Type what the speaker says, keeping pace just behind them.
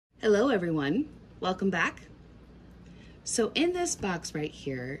Hello everyone, welcome back. So in this box right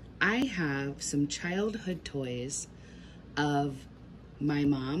here, I have some childhood toys of my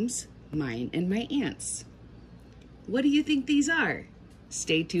mom's, mine, and my aunt's. What do you think these are?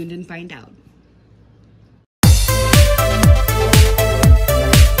 Stay tuned and find out.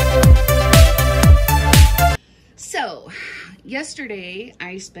 So, yesterday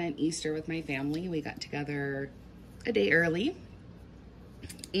I spent Easter with my family. We got together a day early.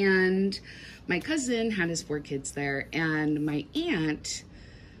 And my cousin had his 4 kids there, and my aunt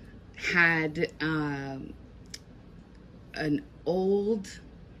had an old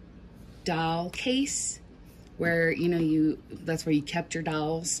doll case where, that's where you kept your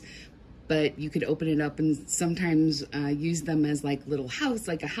dolls, but you could open it up and sometimes use them as like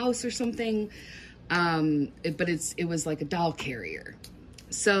a house or something. But it was like a doll carrier.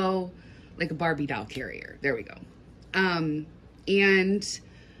 So like a Barbie doll carrier. There we go. And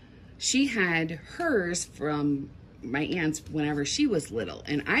she had hers from my aunt's whenever she was little.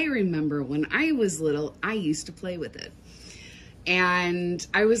 And I remember when I was little, I used to play with it. And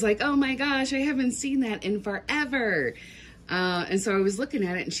I was like, oh my gosh, I haven't seen that in forever. And so I was looking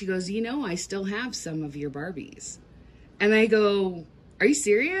at it and she goes, I still have some of your Barbies. And I go, are you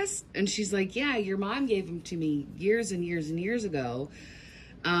serious? And she's like, yeah, your mom gave them to me years and years and years ago.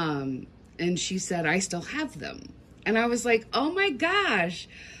 And she said, I still have them. And I was like, oh my gosh.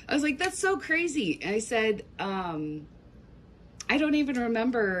 I was like, that's so crazy. And I said, I don't even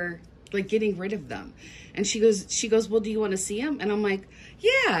remember like getting rid of them. And she goes, well, do you want to see them? And I'm like,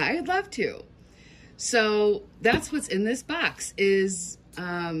 yeah, I'd love to. So that's what's in this box is,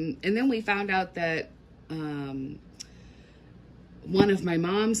 and then we found out that, at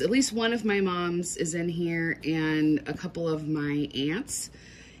least one of my moms is in here and a couple of my aunts.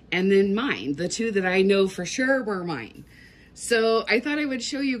 And then mine, the 2 that I know for sure were mine. So I thought I would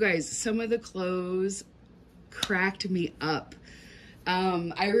show you guys some of the clothes. Cracked me up.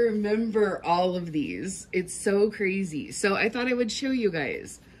 I remember all of these. It's so crazy. So I thought I would show you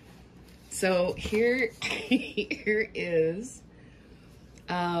guys. So here is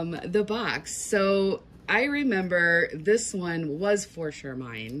the box. So I remember this one was for sure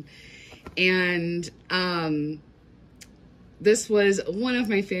mine. And this was one of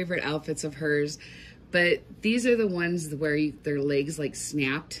my favorite outfits of hers, but these are the ones where their legs like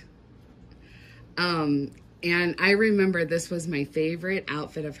snapped. And I remember this was my favorite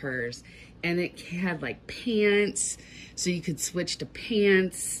outfit of hers, and it had like pants, so you could switch to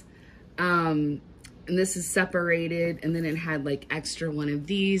pants. And this is separated, and then it had like extra one of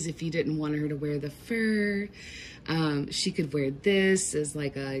these if you didn't want her to wear the fur. She could wear this as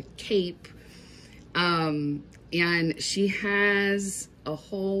like a cape. And she has a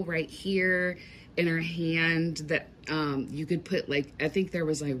hole right here in her hand that you could put like, I think there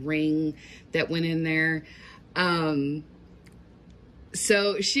was a ring that went in there.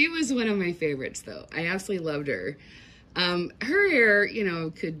 So she was one of my favorites though. I absolutely loved her. Her hair,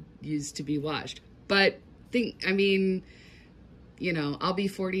 could use to be washed, but I'll be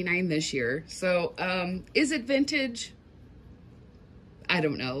 49 this year. So, is it vintage? I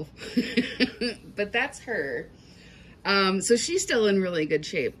don't know, but that's her. So she's still in really good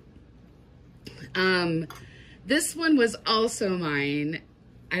shape. This one was also mine.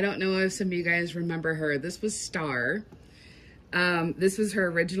 I don't know if some of you guys remember her. This was Star. This was her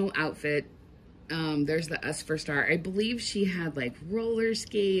original outfit. There's the S for Star. I believe she had like roller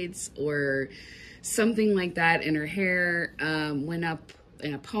skates or something like that, and her hair went up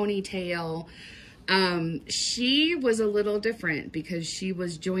in a ponytail. She was a little different because she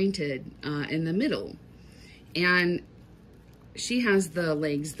was jointed in the middle, and she has the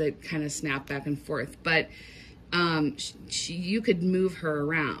legs that kind of snap back and forth, but you could move her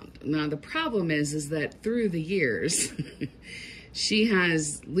around. Now the problem is that through the years she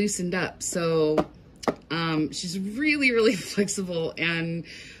has loosened up, so she's really, really flexible, and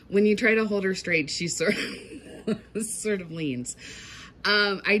when you try to hold her straight, she sort of leans.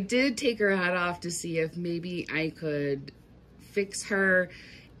 I did take her hat off to see if maybe I could fix her,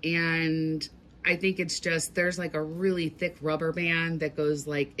 and I think it's just, there's like a really thick rubber band that goes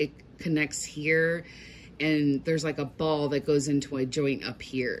like, it connects here, and there's like a ball that goes into a joint up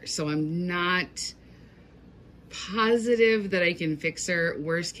here. So I'm not positive that I can fix her.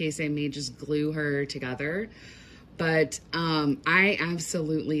 Worst case, I may just glue her together. But I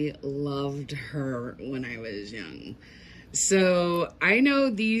absolutely loved her when I was young. So I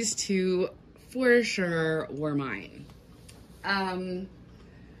know these 2 for sure were mine. I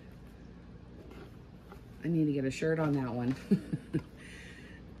need to get a shirt on that one.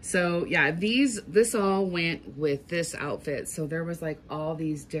 So yeah, this all went with this outfit. So there was like all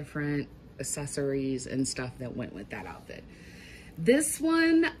these different accessories and stuff that went with that outfit. This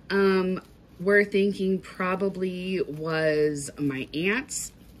one, we're thinking probably was my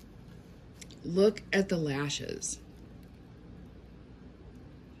aunt's. Look at the lashes.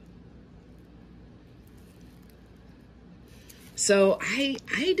 So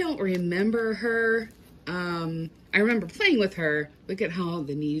I don't remember her. I remember playing with her. Look at how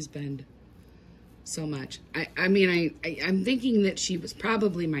the knees bend so much. I'm thinking that she was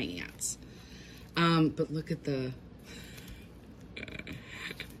probably my aunt's. But look at the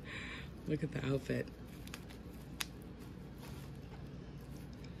outfit.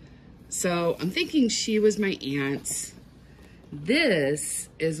 So I'm thinking she was my aunt's. This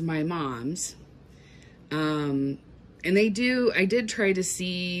is my mom's. And I did try to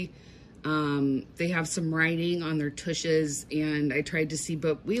see, they have some writing on their tushes, and I tried to see,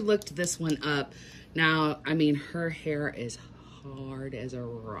 but we looked this one up. Now, I mean, her hair is hard as a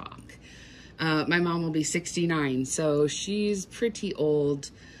rock. My mom will be 69, so she's pretty old.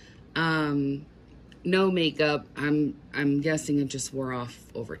 No makeup. I'm guessing it just wore off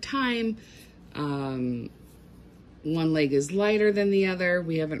over time. One leg is lighter than the other.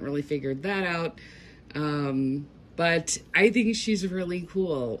 We haven't really figured that out. But I think she's really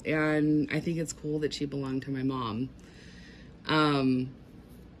cool, and I think it's cool that she belonged to my mom.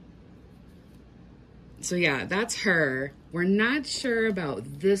 So yeah, that's her. We're not sure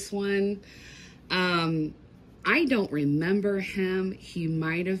about this one. I don't remember him. He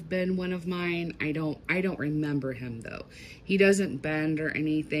might have been one of mine. I don't remember him though. He doesn't bend or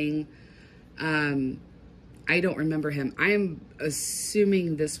anything. I don't remember him. I'm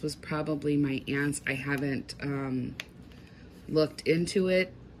assuming this was probably my aunt's. I haven't looked into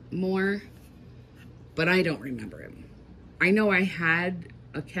it more, but I don't remember him. I know I had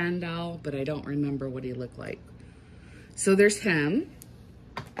a Ken doll, but I don't remember what he looked like. So there's him.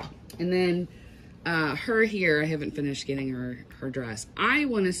 And then her here, I haven't finished getting her dress. I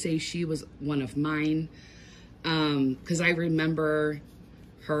want to say she was one of mine, because I remember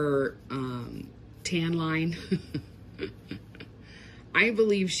her tan line. I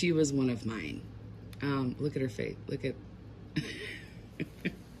believe she was one of mine. Look at her face. Look at...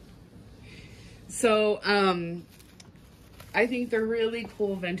 So, I think they're really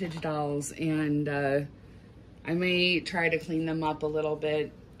cool vintage dolls, and I may try to clean them up a little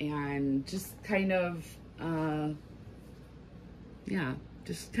bit and just kind of, yeah,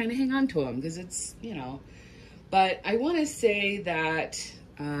 just kind of hang on to them, because it's, you know. But I want to say that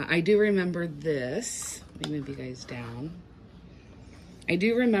I do remember this. Let me move you guys down. I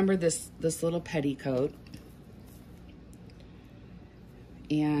do remember this little petticoat.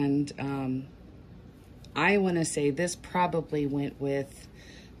 And I want to say this probably went with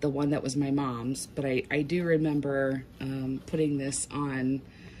the one that was my mom's, but I do remember putting this on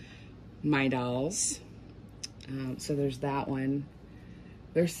my dolls. So there's that one.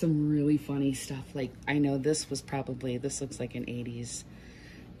 There's some really funny stuff. Like, I know this was probably, this looks like an 80s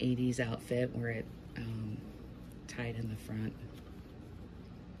outfit where it tied in the front.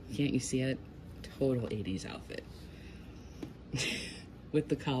 Can't you see it? Total 80s outfit. With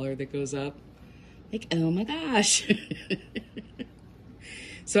the collar that goes up. Like, oh my gosh.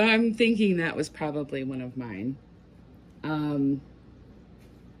 So I'm thinking that was probably one of mine.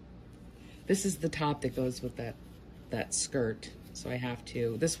 This is the top that goes with that skirt. So I have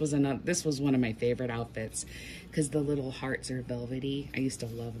to, this was one of my favorite outfits because the little hearts are velvety. I used to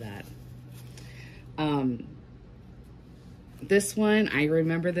love that. This one, I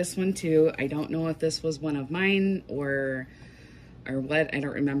remember this one too. I don't know if this was one of mine or what, I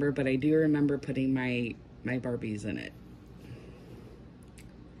don't remember, but I do remember putting my Barbies in it.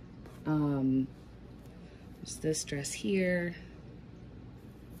 There's this dress here.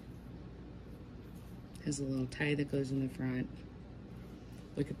 Has a little tie that goes in the front.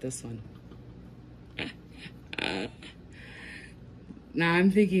 Look at this one. Now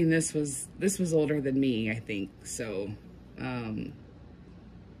I'm thinking this was older than me, I think, so, but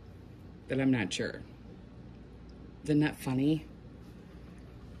I'm not sure. Isn't that funny?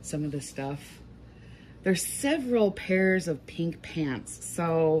 Some of the stuff. There's several pairs of pink pants,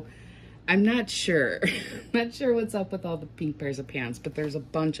 so I'm not sure. I'm not sure what's up with all the pink pairs of pants, but there's a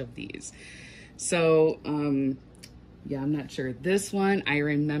bunch of these. So, yeah, I'm not sure. This one, I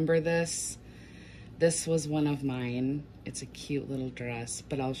remember this. This was one of mine. It's a cute little dress,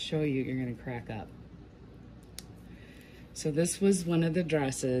 but I'll show you, you're gonna crack up. So this was one of the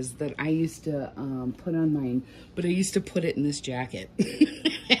dresses that I used to put on mine, but I used to put it in this jacket.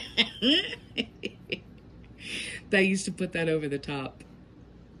 I used to put that over the top.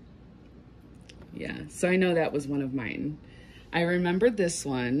 Yeah, so I know that was one of mine. I remember this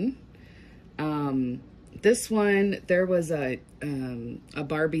one. This one, there was a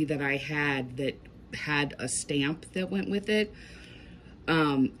Barbie that I had that had a stamp that went with it.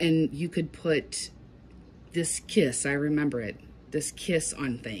 And you could put this kiss, I remember it, this kiss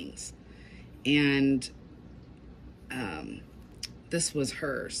on things. And this was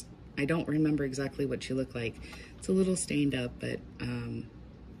hers. I don't remember exactly what she looked like. It's a little stained up, but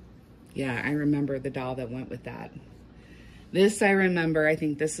yeah, I remember the doll that went with that. This I remember, I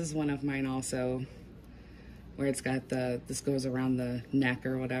think this is one of mine also, where it's got this goes around the neck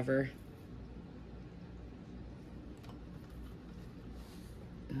or whatever.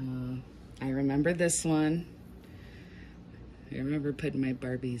 I remember this one. I remember putting my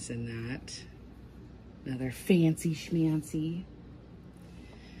Barbies in that. Another fancy schmancy.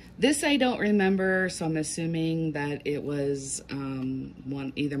 This I don't remember, so I'm assuming that it was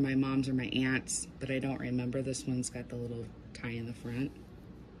either my mom's or my aunt's, but I don't remember. This one's got the little tie in the front.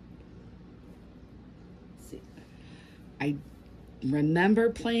 Let's see. I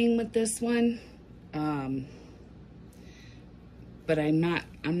remember playing with this one, but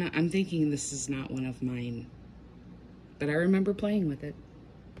I'm thinking this is not one of mine, but I remember playing with it.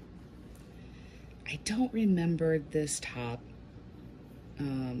 I don't remember this top.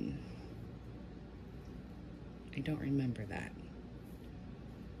 I don't remember that.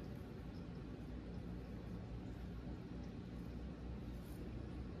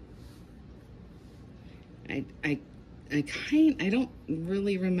 I don't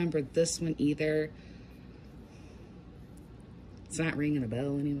really remember this one either. It's not ringing a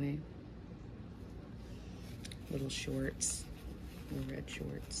bell anyway. Little shorts, little red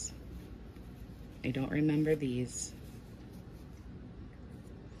shorts. I don't remember these.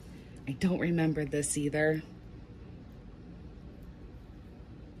 I don't remember this either.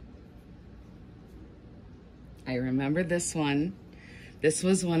 I remember this one. This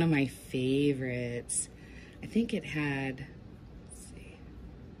was one of my favorites. I think it had, let's see.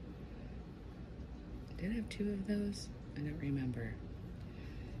 Did it have two of those? I don't remember.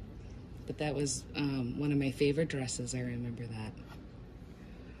 But that was one of my favorite dresses. I remember that.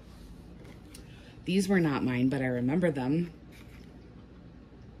 These were not mine, but I remember them.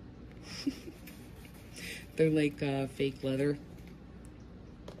 They're like fake leather.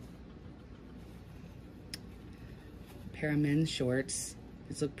 A pair of men's shorts.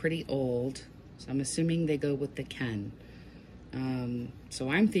 These look pretty old, so I'm assuming they go with the Ken. So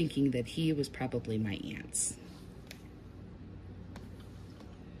I'm thinking that he was probably my aunt's.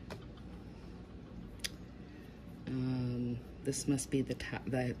 This must be the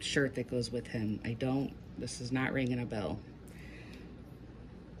shirt that goes with him. This is not ringing a bell.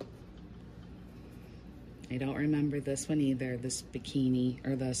 I don't remember this one either, this bikini,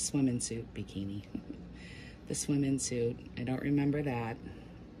 or the swimming suit bikini. The swimming suit, I don't remember that.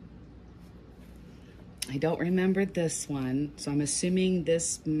 I don't remember this one, so I'm assuming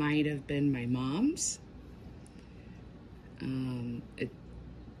this might have been my mom's.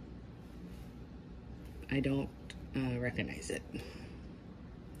 I don't recognize it.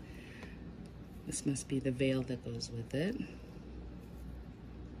 This must be the veil that goes with it.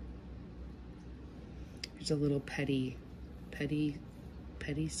 There's a little petty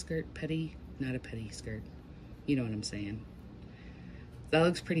skirt, not a petty skirt. You know what I'm saying. That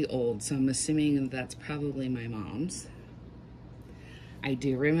looks pretty old, so I'm assuming that's probably my mom's. I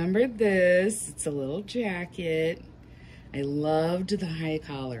do remember this. It's a little jacket. I loved the high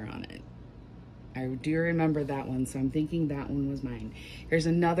collar on it. I do remember that one, so I'm thinking that one was mine. Here's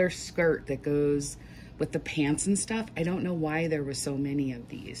another skirt that goes with the pants and stuff. I don't know why there were so many of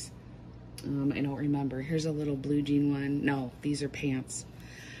these. I don't remember. Here's a little blue jean one. No, these are pants.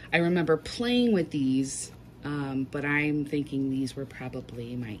 I remember playing with these, but I'm thinking these were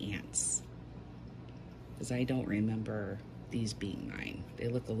probably my aunt's, because I don't remember these being mine. They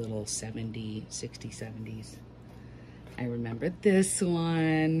look a little 60s, 70s. I remember this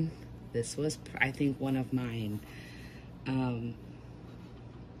one. This was, I think, one of mine.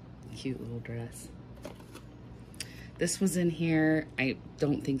 Cute little dress. This was in here. I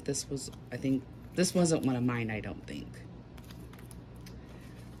don't think this was, I think this wasn't one of mine, I don't think.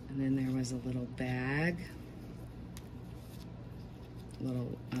 And then there was a little bag.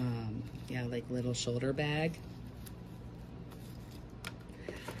 Little, yeah, like little shoulder bag.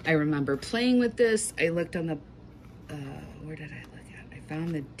 I remember playing with this. I looked on the, where did I look at? I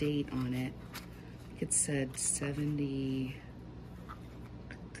found the date on it. I think it said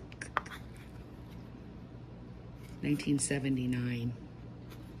 1979.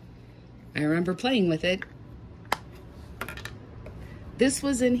 I remember playing with it. this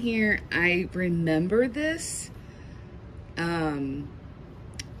was in here. I remember this. I'm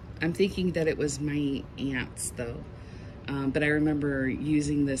thinking that it was my aunt's though. But I remember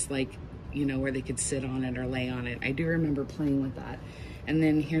using this, like, you know, where they could sit on it or lay on it. I do remember playing with that. And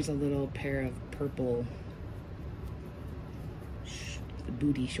then here's a little pair of purple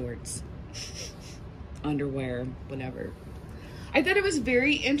booty shorts, underwear, whatever. I thought it was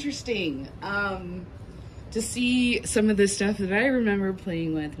very interesting to see some of the stuff that I remember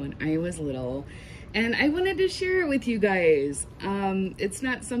playing with when I was little. And I wanted to share it with you guys. It's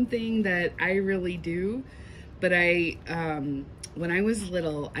not something that I really do, but when I was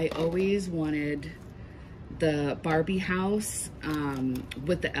little, I always wanted the Barbie house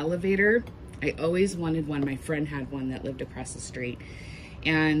with the elevator. I always wanted one. My friend had one that lived across the street.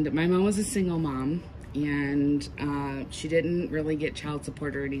 And my mom was a single mom, and she didn't really get child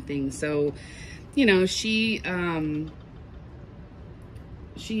support or anything. So, you know, she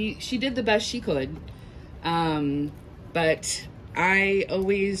did the best she could. But I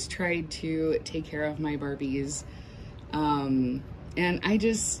always tried to take care of my Barbies. And I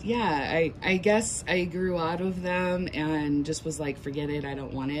just, yeah, I guess I grew out of them and just was like, forget it, I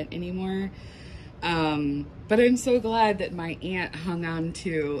don't want it anymore. But I'm so glad that my aunt hung on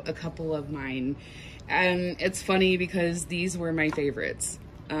to a couple of mine. And it's funny because these were my favorites.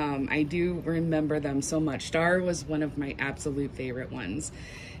 I do remember them so much. Star was one of my absolute favorite ones.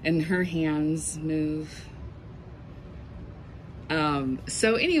 And her hands move.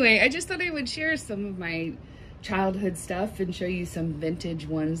 So anyway, I just thought I would share some of my childhood stuff and show you some vintage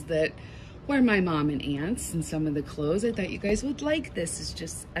ones that were my mom and aunts, and some of the clothes. I thought you guys would like this. It's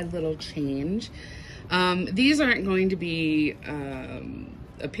just a little change. These aren't going to be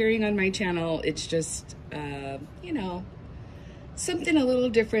appearing on my channel. It's just, you know, something a little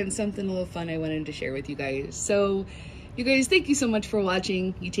different, something a little fun I wanted to share with you guys. So you guys, thank you so much for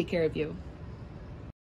watching. You take care of you.